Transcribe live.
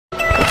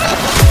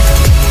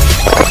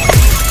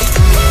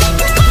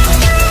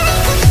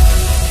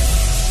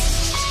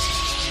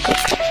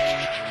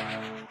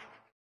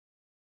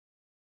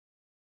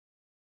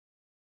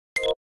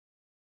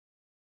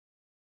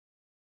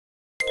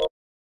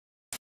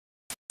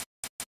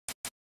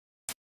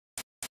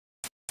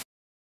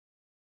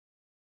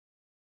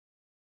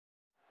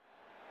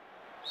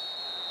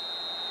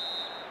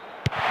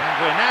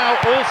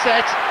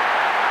set.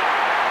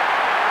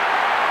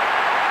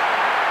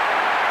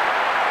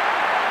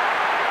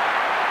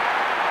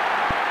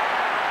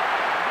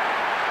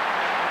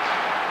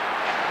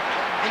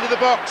 Into the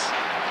box.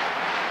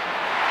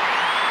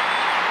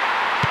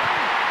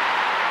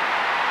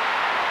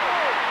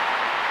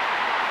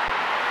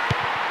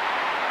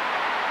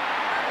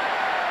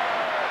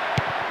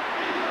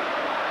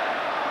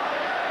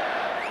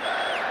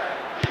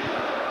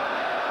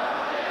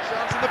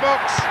 Chance in the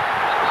box.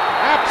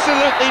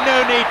 Absolutely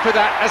no need for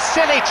that. A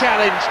silly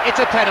challenge.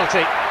 It's a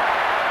penalty.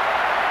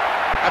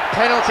 A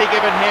penalty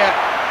given here.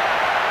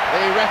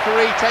 The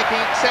referee taking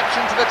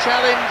exception to the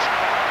challenge,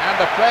 and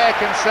the player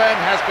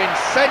concerned has been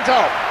sent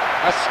off.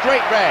 A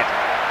straight red.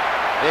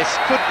 This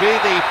could be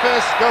the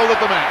first goal of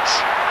the match.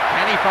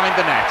 Can he find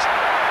the net?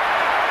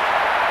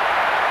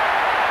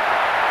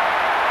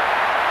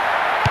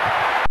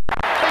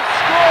 They've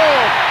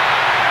scored!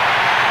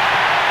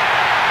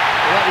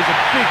 Well, that was a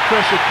big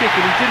pressure kick,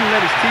 and he didn't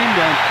let his team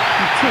down.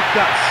 He took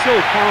that so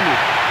calmly.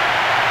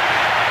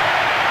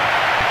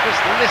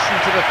 Just listen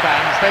to the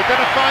fans. They've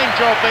done a fine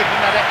job making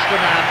that extra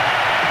man.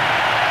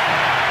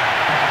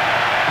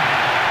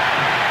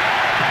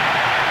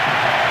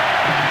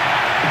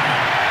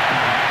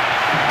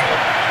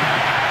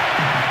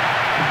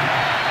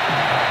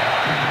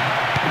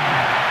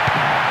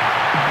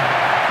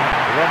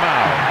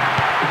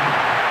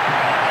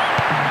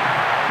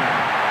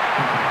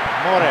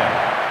 Morel.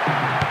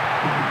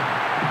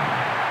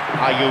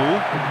 Ayew.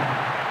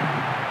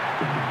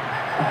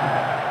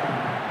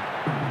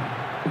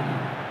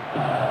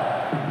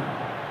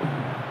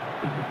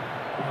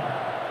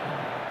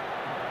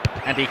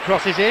 And he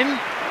crosses in.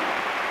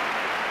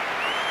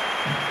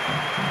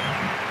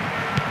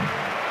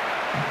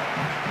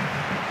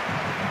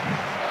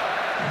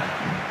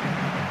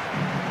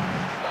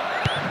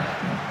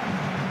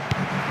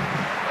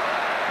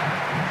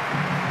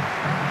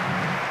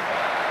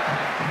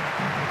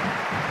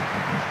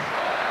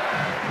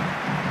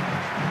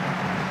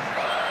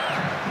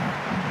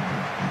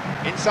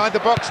 Inside the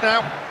box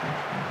now.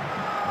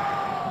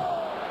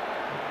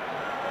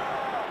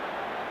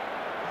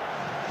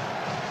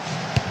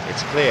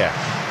 It's clear.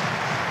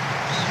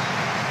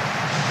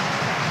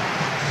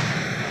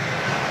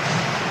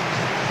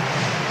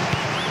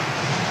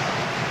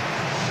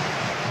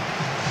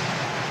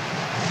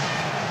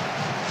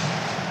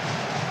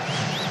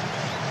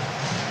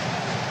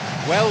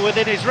 Well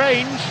within his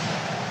range.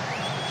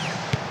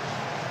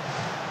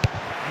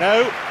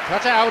 No,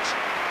 cut out.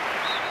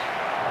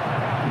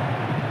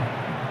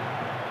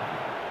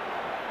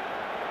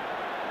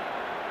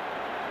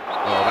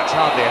 Oh, that's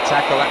hardly a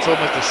tackle, that's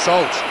almost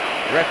assault.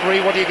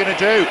 Referee, what are you going to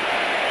do?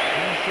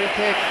 Free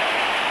kick.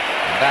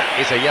 And that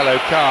is a yellow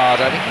card.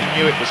 I think he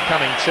knew it was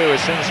coming too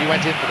as soon as he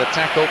went in for the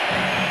tackle.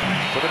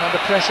 Put him under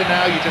pressure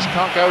now, you just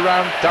can't go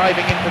around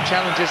diving in for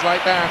challenges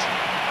like that.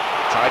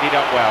 Tidied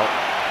up well.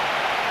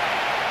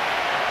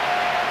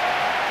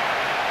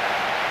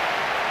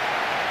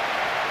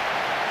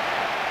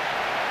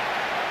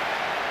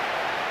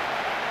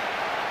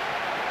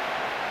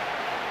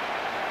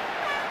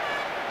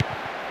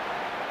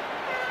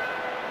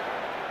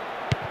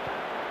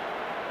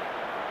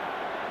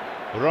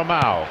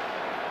 Romao,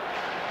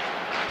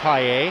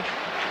 Paye,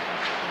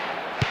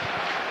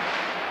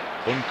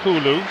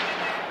 Unkulu,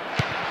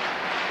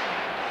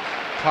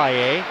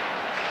 Paye,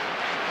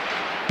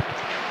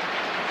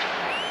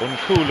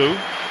 Unkulu.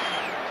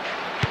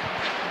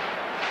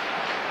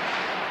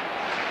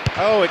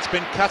 Oh, it's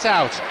been cut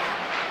out.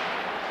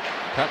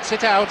 Cuts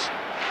it out.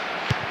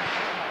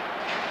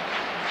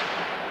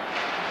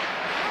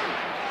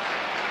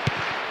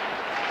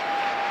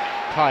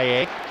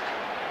 Paye.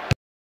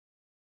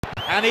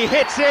 And he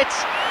hits it!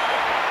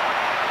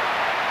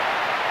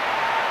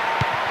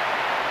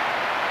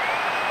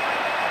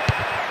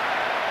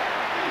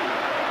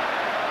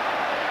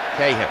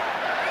 Cahill.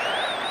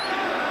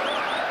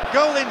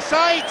 Goal in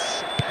sight!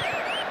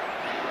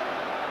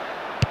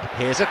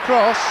 Here's a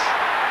cross.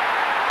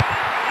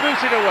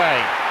 Booted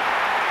away.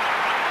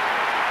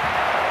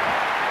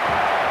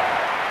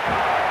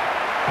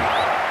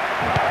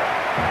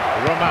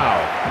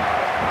 Romao.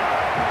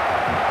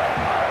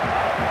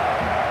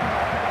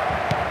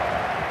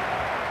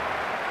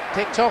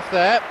 Picked off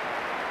there.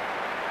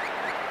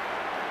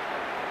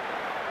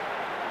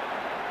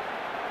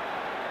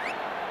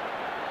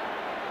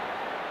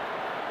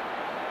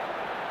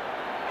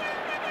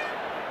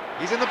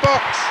 He's in the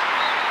box.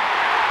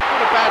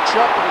 Not a bad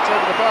shot, but it's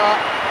over the bar.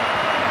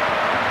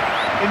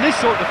 In this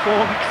sort of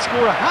form, he could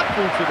score a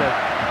hatful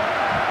today.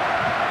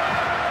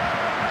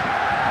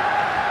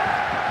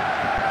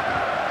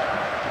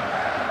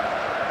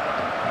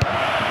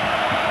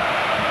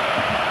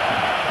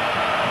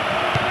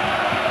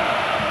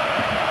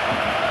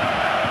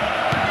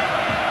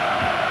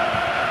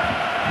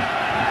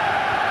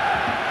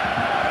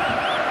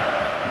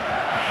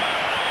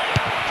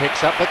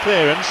 Picks up the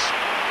clearance.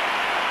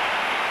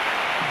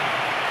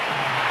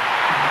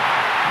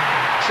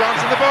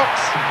 Chance in the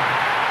box.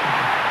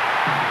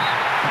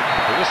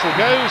 The whistle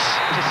goes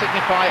to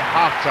signify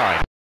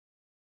half-time.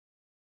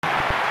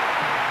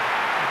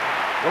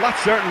 Well, that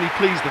certainly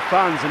pleased the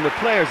fans, and the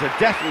players are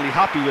definitely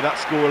happy with that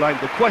scoreline.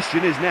 The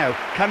question is now,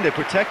 can they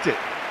protect it?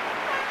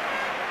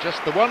 Just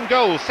the one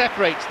goal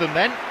separates them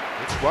then.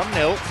 It's 1-0.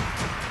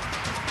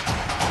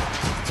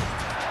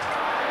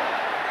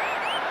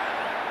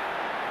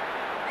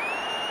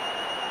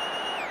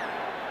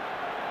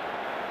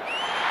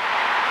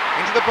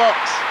 Into the box.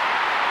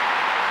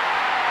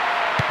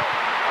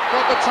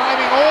 Got the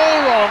timing all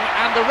wrong,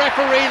 and the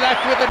referee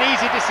left with an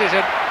easy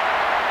decision.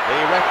 The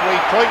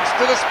referee points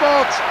to the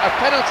spot, a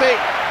penalty.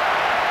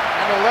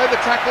 And although the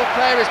tackled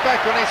player is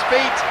back on his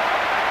feet,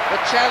 the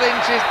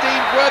challenge is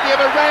deemed worthy of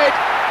a red.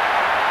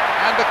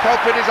 And the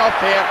culprit is off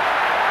here.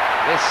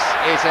 This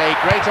is a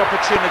great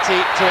opportunity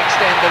to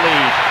extend the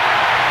lead.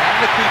 Can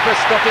the keeper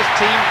stop his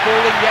team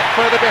falling yet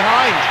further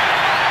behind?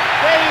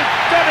 They've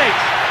done it!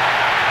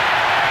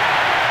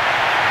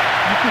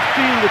 You could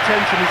feel the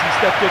tension as he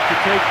stepped up to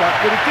take that,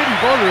 but it didn't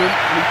bother him,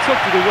 and he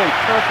tucked it away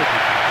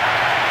perfectly.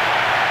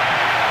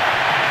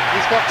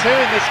 He's got 2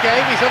 in this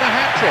game, he's on a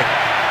hat-trick.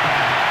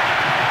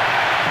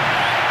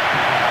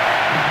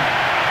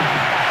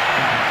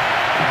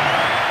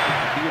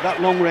 With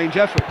that long-range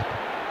effort.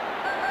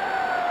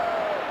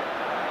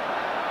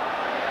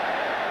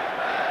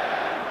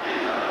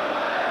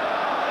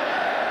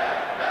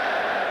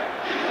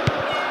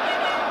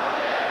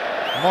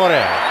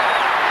 Morel.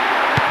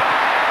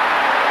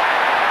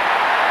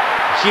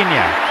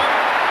 Gignac.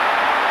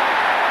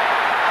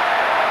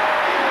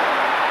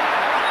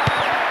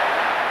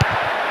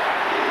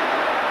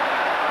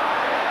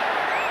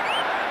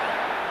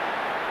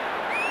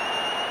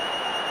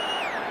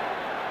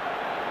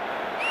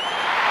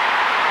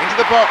 Into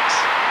the box.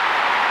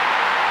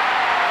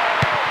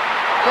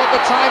 Got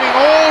the timing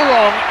all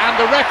wrong, and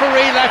the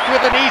referee left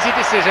with an easy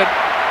decision.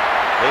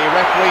 The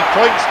referee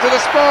points to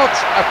the spot,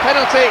 a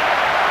penalty.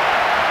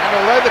 And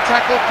although the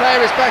tackled player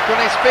is back on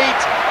his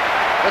feet,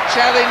 the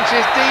challenge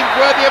is deemed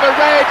worthy of a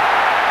red.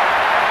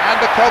 And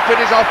the culprit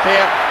is off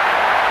here.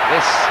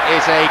 This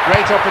is a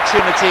great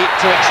opportunity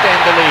to extend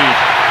the lead.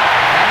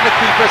 Can the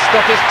keeper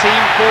stop his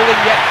team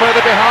falling yet further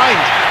behind?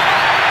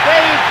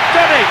 They've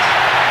done it!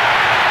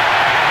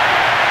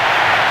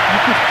 You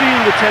could feel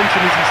the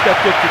tension as he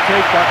stepped up to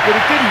take that, but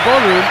it didn't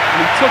bother him, and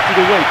he tucked it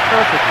away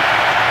perfectly.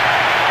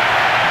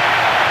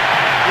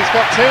 He's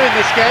got 2 in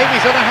this game,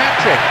 he's on a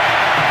hat-trick.